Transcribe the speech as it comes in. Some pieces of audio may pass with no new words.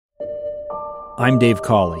I'm Dave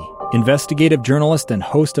Cawley, investigative journalist and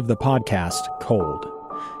host of the podcast Cold.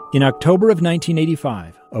 In October of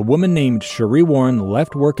 1985, a woman named Sheree Warren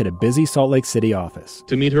left work at a busy Salt Lake City office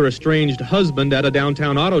to meet her estranged husband at a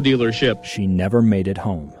downtown auto dealership. She never made it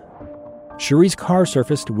home. Sheree's car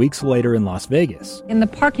surfaced weeks later in Las Vegas. In the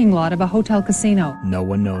parking lot of a hotel casino. No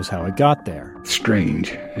one knows how it got there. Strange.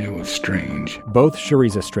 It was strange. Both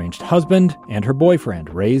Sheree's estranged husband and her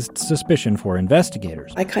boyfriend raised suspicion for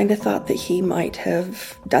investigators. I kind of thought that he might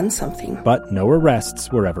have done something. But no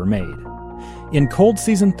arrests were ever made. In Cold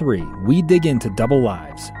Season 3, we dig into double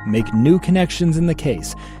lives, make new connections in the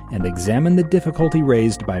case, and examine the difficulty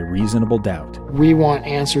raised by reasonable doubt. We want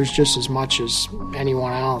answers just as much as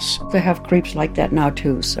anyone else. They have creeps like that now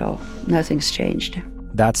too, so nothing's changed.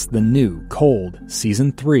 That's the new Cold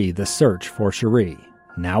Season 3, The Search for Sheree,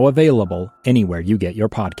 now available anywhere you get your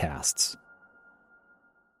podcasts.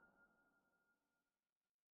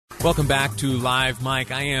 Welcome back to Live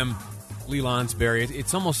Mike. I am Lee Lonsberry.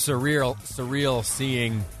 It's almost surreal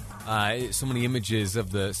seeing so many images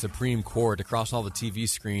of the Supreme Court across all the TV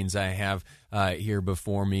screens I have here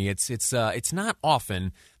before me. It's not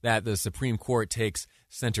often that the Supreme Court takes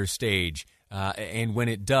center stage, and when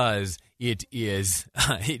it does, it is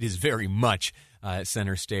very much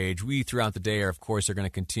center stage. We throughout the day, of course, are going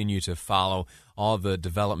to continue to follow all the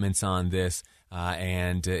developments on this.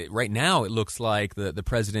 And right now, it looks like the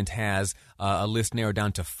president has a list narrowed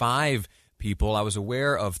down to 5 people. I was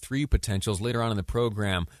aware of 3 potentials. Later on in the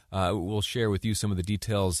program, we'll share with you some of the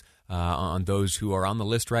details on those who are on the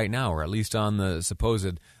list right now, or at least on the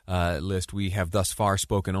supposed list. We have thus far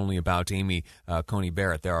spoken only about Amy Coney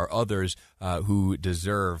Barrett. There are others who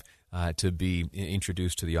deserve to be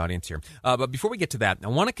introduced to the audience here. But before we get to that, I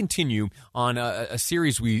want to continue on a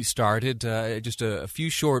series we started just a few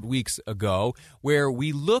short weeks ago where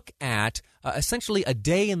we look at essentially a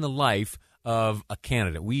day in the life of a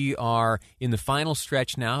candidate. We are in the final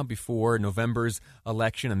stretch now before November's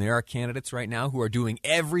election, and there are candidates right now who are doing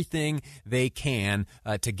everything they can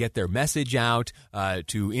to get their message out,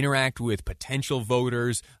 to interact with potential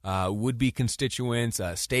voters, would-be constituents,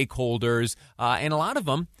 stakeholders, and a lot of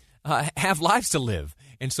them have lives to live.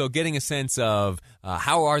 And so getting a sense of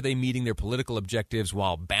how are they meeting their political objectives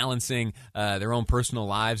while balancing their own personal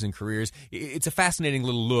lives and careers, it's a fascinating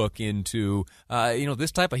little look into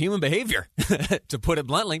this type of human behavior, to put it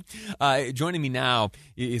bluntly. Joining me now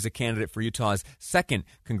is a candidate for Utah's 2nd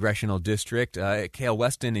congressional district. Kael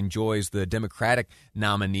Weston enjoys the Democratic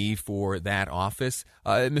nominee for that office.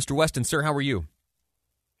 Mr. Weston, sir, how are you?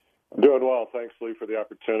 I'm doing well. Thanks, Lee, for the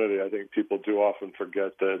opportunity. I think people do often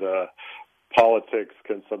forget that politics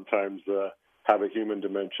can sometimes have a human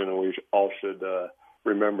dimension, and we all should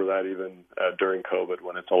remember that even during COVID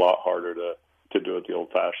when it's a lot harder to do it the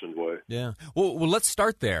old-fashioned way. Yeah. Well, let's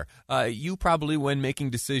start there. You probably, when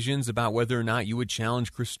making decisions about whether or not you would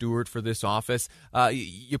challenge Chris Stewart for this office,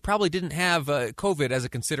 you probably didn't have COVID as a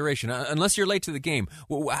consideration, unless you're late to the game.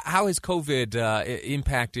 How has COVID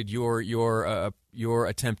impacted your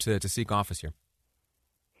attempt to seek office here?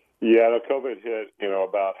 Yeah, COVID hit,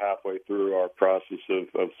 about halfway through our process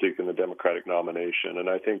of seeking the Democratic nomination. And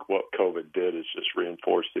I think what COVID did is just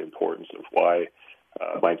reinforce the importance of why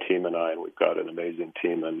my team and we've got an amazing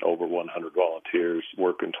team and over 100 volunteers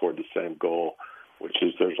working toward the same goal, which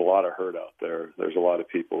is there's a lot of hurt out there. There's a lot of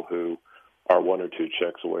people who are 1 or 2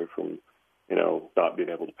 checks away from not being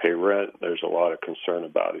able to pay rent. There's a lot of concern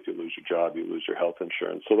about if you lose your job, you lose your health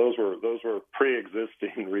insurance. So those were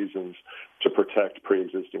pre-existing reasons to protect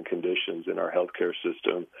pre-existing conditions in our healthcare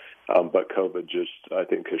system. But COVID just, I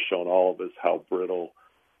think, has shown all of us how brittle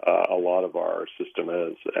a lot of our system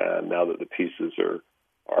is. And now that the pieces are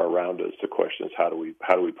around us, the question is how do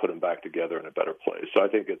we put them back together in a better place? So I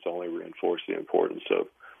think it's only reinforced the importance of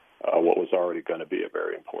what was already going to be a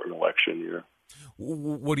very important election year.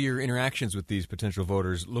 What are your interactions with these potential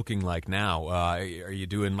voters looking like now? Are you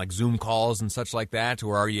doing like Zoom calls and such like that,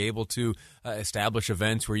 or are you able to establish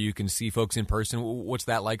events where you can see folks in person? What's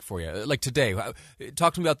that like for you? Like today,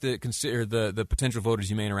 talk to me about the potential voters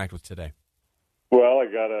you may interact with today. Well, I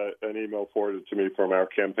got an email forwarded to me from our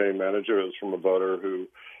campaign manager. It was from a voter who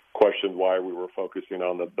questioned why we were focusing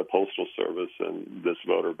on the Postal Service, and this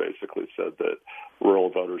voter basically said that rural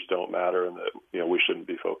voters don't matter and that we shouldn't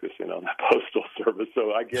be focusing on the Postal Service.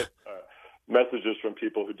 So I get messages from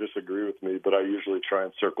people who disagree with me, but I usually try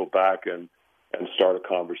and circle back and start a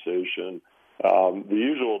conversation. The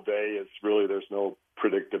usual day is really there's no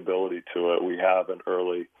predictability to it. We have an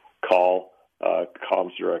early call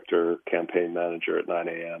comms director, campaign manager at 9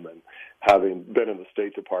 a.m. And having been in the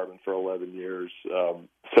State Department for 11 years,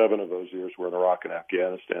 7 of those years were in Iraq and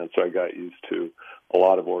Afghanistan, so I got used to a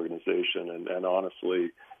lot of organization. And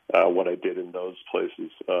honestly, what I did in those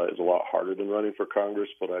places is a lot harder than running for Congress,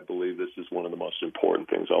 but I believe this is one of the most important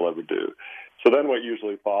things I'll ever do. So then what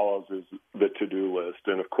usually follows is the to-do list.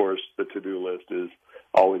 And, of course, the to-do list is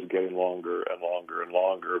always getting longer and longer and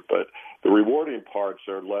longer. But the rewarding parts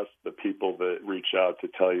are less the people that reach out to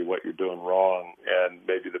tell you what you're doing wrong and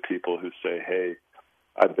maybe the people who say, hey,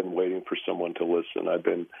 I've been waiting for someone to listen. I've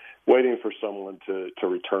been waiting for someone to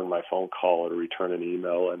return my phone call or to return an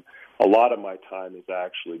email. And a lot of my time is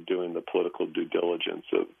actually doing the political due diligence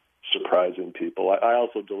of surprising people. I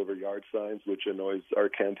also deliver yard signs, which annoys our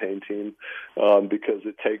campaign team because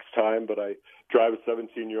it takes time. But I drive a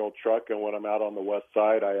 17-year-old truck, and when I'm out on the west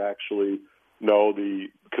side, I actually know the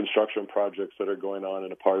construction projects that are going on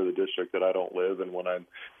in a part of the district that I don't live. And when I'm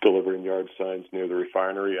delivering yard signs near the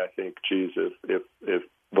refinery, I think, geez, if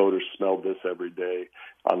voters smelled this every day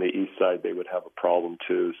on the east side, they would have a problem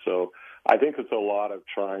too. So I think it's a lot of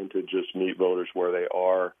trying to just meet voters where they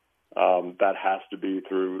are. That has to be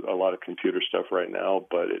through a lot of computer stuff right now,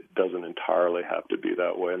 but it doesn't entirely have to be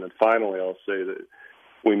that way. And then finally, I'll say that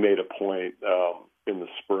we made a point in the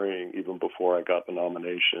spring, even before I got the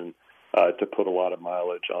nomination, to put a lot of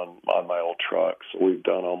mileage on my old truck. So we've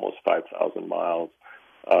done almost 5,000 miles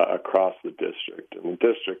across the district. And the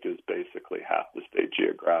district is basically half the state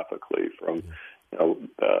geographically, from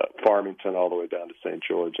Farmington all the way down to St.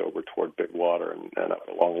 George over toward Big Water and up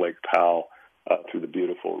along Lake Powell through the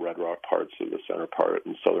beautiful Red Rock parts of the center part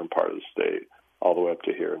and southern part of the state, all the way up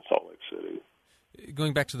to here in Salt Lake City.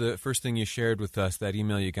 Going back to the first thing you shared with us, that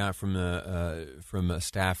email you got from a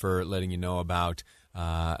staffer letting you know about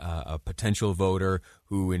a potential voter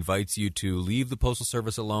who invites you to leave the Postal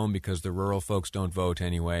Service alone because the rural folks don't vote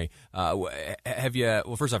anyway. Have you?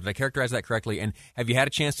 Well, first off, did I characterize that correctly? And have you had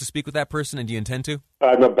a chance to speak with that person? And do you intend to?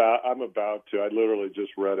 I'm about to. I literally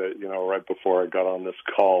just read it, right before I got on this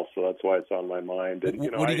call, so that's why it's on my mind. And,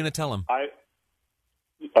 what are you going to tell them?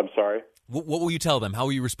 I'm sorry. What will you tell them? How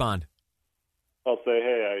will you respond? I'll say,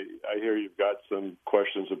 hey, I hear you've got some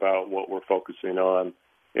questions about what we're focusing on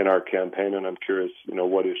in our campaign, and I'm curious,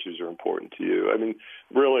 what issues are important to you. I mean,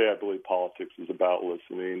 really, I believe politics is about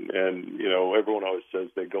listening, and, everyone always says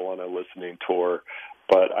they go on a listening tour,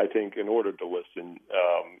 but I think in order to listen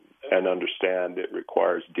and understand, it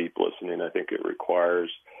requires deep listening. I think it requires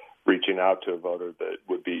reaching out to a voter that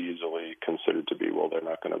would be easily considered to be, well, they're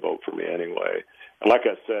not going to vote for me anyway. And like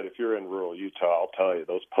I said, if you're in rural Utah, I'll tell you,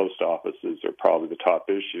 those post offices are probably the top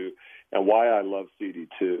issue. And why I love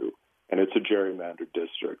CD2, and it's a gerrymandered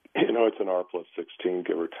district, it's an R+16,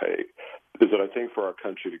 give or take, is that I think for our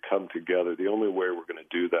country to come together, the only way we're going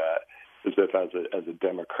to do that is if as a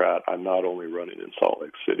Democrat, I'm not only running in Salt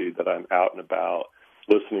Lake City, that I'm out and about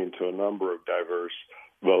listening to a number of diverse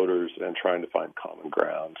voters and trying to find common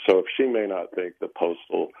ground. So if she may not think the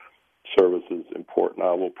Postal Service is important,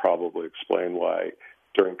 I will probably explain why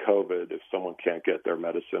during COVID, if someone can't get their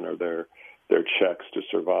medicine or their checks to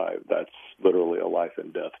survive, that's literally a life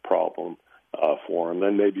and death problem for them.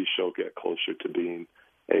 Then maybe she'll get closer to being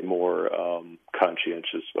a more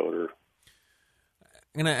conscientious voter.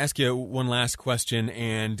 I'm going to ask you one last question,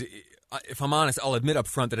 and if I'm honest, I'll admit up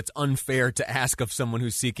front that it's unfair to ask of someone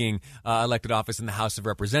who's seeking elected office in the House of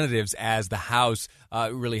Representatives, as the House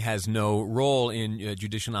really has no role in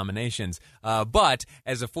judicial nominations. But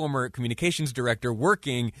as a former communications director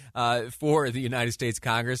working for the United States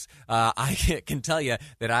Congress, I can tell you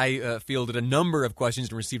that I fielded a number of questions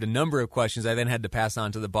and received a number of questions I then had to pass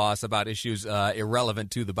on to the boss about issues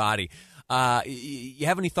irrelevant to the body. You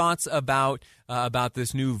have any thoughts about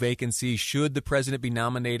this new vacancy? Should the president be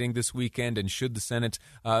nominating this weekend, and should the Senate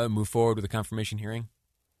move forward with a confirmation hearing?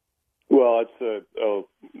 Well, it's a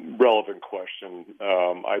relevant question.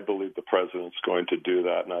 I believe the president's going to do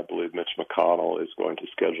that, and I believe Mitch McConnell is going to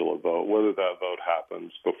schedule a vote. Whether that vote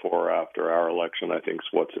happens before or after our election, I think is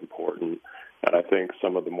what's important. And I think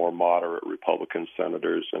some of the more moderate Republican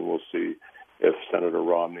senators, and we'll see if Senator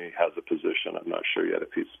Romney has a position. I'm not sure yet if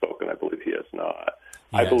he's spoken. I believe he has not.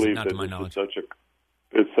 I believe that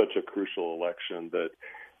it's such a crucial election that,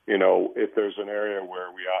 if there's an area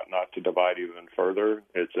where we ought not to divide even further,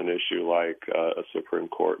 it's an issue like a Supreme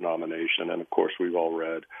Court nomination. And, of course, we've all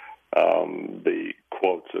read the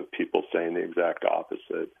quotes of people saying the exact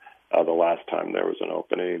opposite the last time there was an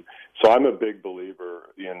opening. So I'm a big believer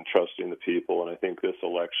in trusting the people, and I think this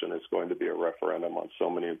election is going to be a referendum on so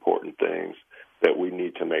many important things that we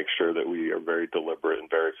need to make sure that we are very deliberate and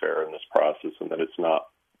very fair in this process, and that it's not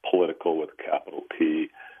political with a capital P.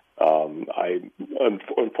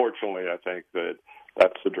 Unfortunately, I think that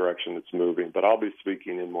that's the direction it's moving. But I'll be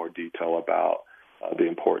speaking in more detail about the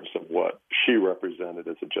importance of what she represented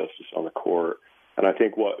as a justice on the court. And I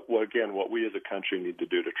think what we as a country need to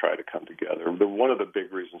do to try to come together. One of the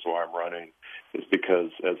big reasons why I'm running is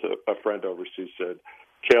because, as a friend overseas said,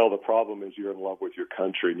 Cale, the problem is you're in love with your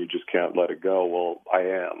country and you just can't let it go. Well, I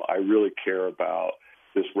am. I really care about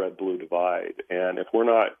this red-blue divide. And if we're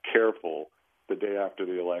not careful, the day after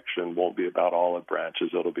the election won't be about olive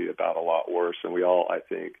branches. It'll be about a lot worse. And we all, I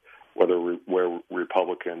think, whether we're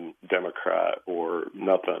Republican, Democrat, or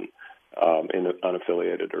nothing,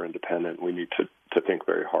 unaffiliated or independent, we need to think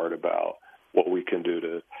very hard about what we can do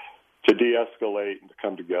to de-escalate and to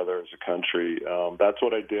come together as a country. That's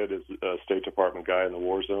what I did as a State Department guy in the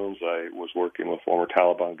war zones. I was working with former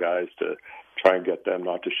Taliban guys to try and get them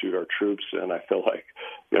not to shoot our troops, and I feel like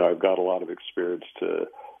I've got a lot of experience to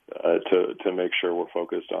make sure we're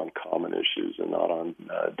focused on common issues and not on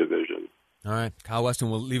division. All right, Kyle Weston,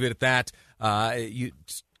 we'll leave it at that. You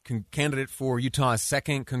candidate for Utah's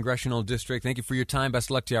 2nd Congressional District. Thank you for your time. Best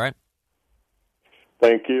of luck to you, all right?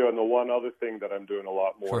 Thank you. And the one other thing that I'm doing a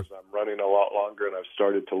lot more is I'm running a lot longer, and I've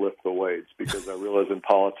started to lift the weights because I realize in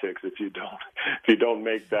politics, if you don't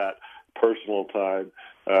make that personal time,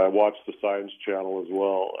 watch the Science Channel as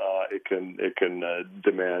well. It can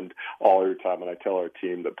demand all your time. And I tell our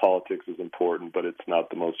team that politics is important, but it's not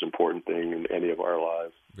the most important thing in any of our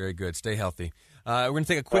lives. Very good. Stay healthy. We're going to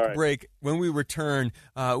take a quick break. When we return,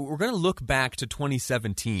 we're going to look back to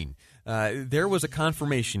 2017. There was a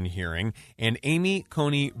confirmation hearing, and Amy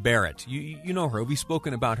Coney Barrett, you know her. We've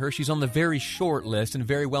spoken about her. She's on the very short list and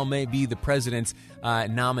very well may be the president's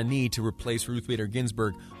nominee to replace Ruth Bader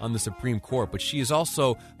Ginsburg on the Supreme Court. But she is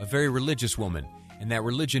also a very religious woman, and that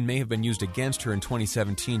religion may have been used against her in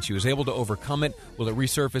 2017. She was able to overcome it. Will it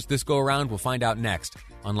resurface this go-around? We'll find out next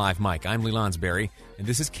on Live Mike. I'm Lee Lonsberry, and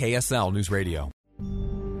this is KSL News Radio.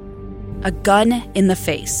 A gun in the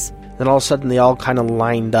face. Then all of a sudden, they all kind of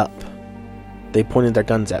lined up. They pointed their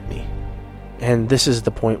guns at me. And this is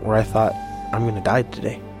the point where I thought, I'm going to die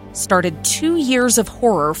today. Started 2 years of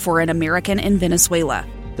horror for an American in Venezuela.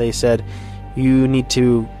 They said, you need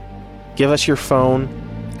to give us your phone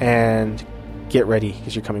and get ready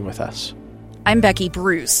because you're coming with us. I'm Becky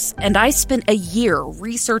Bruce, and I spent a year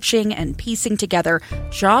researching and piecing together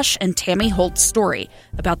Josh and Tammy Holt's story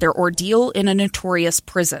about their ordeal in a notorious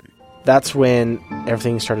prison. That's when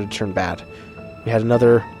everything started to turn bad. We had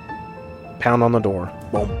another pound on the door.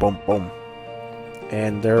 Boom, boom, boom.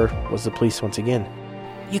 And there was the police once again.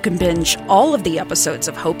 You can binge all of the episodes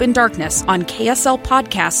of Hope in Darkness on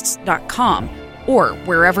KSLpodcasts.com or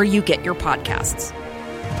wherever you get your podcasts.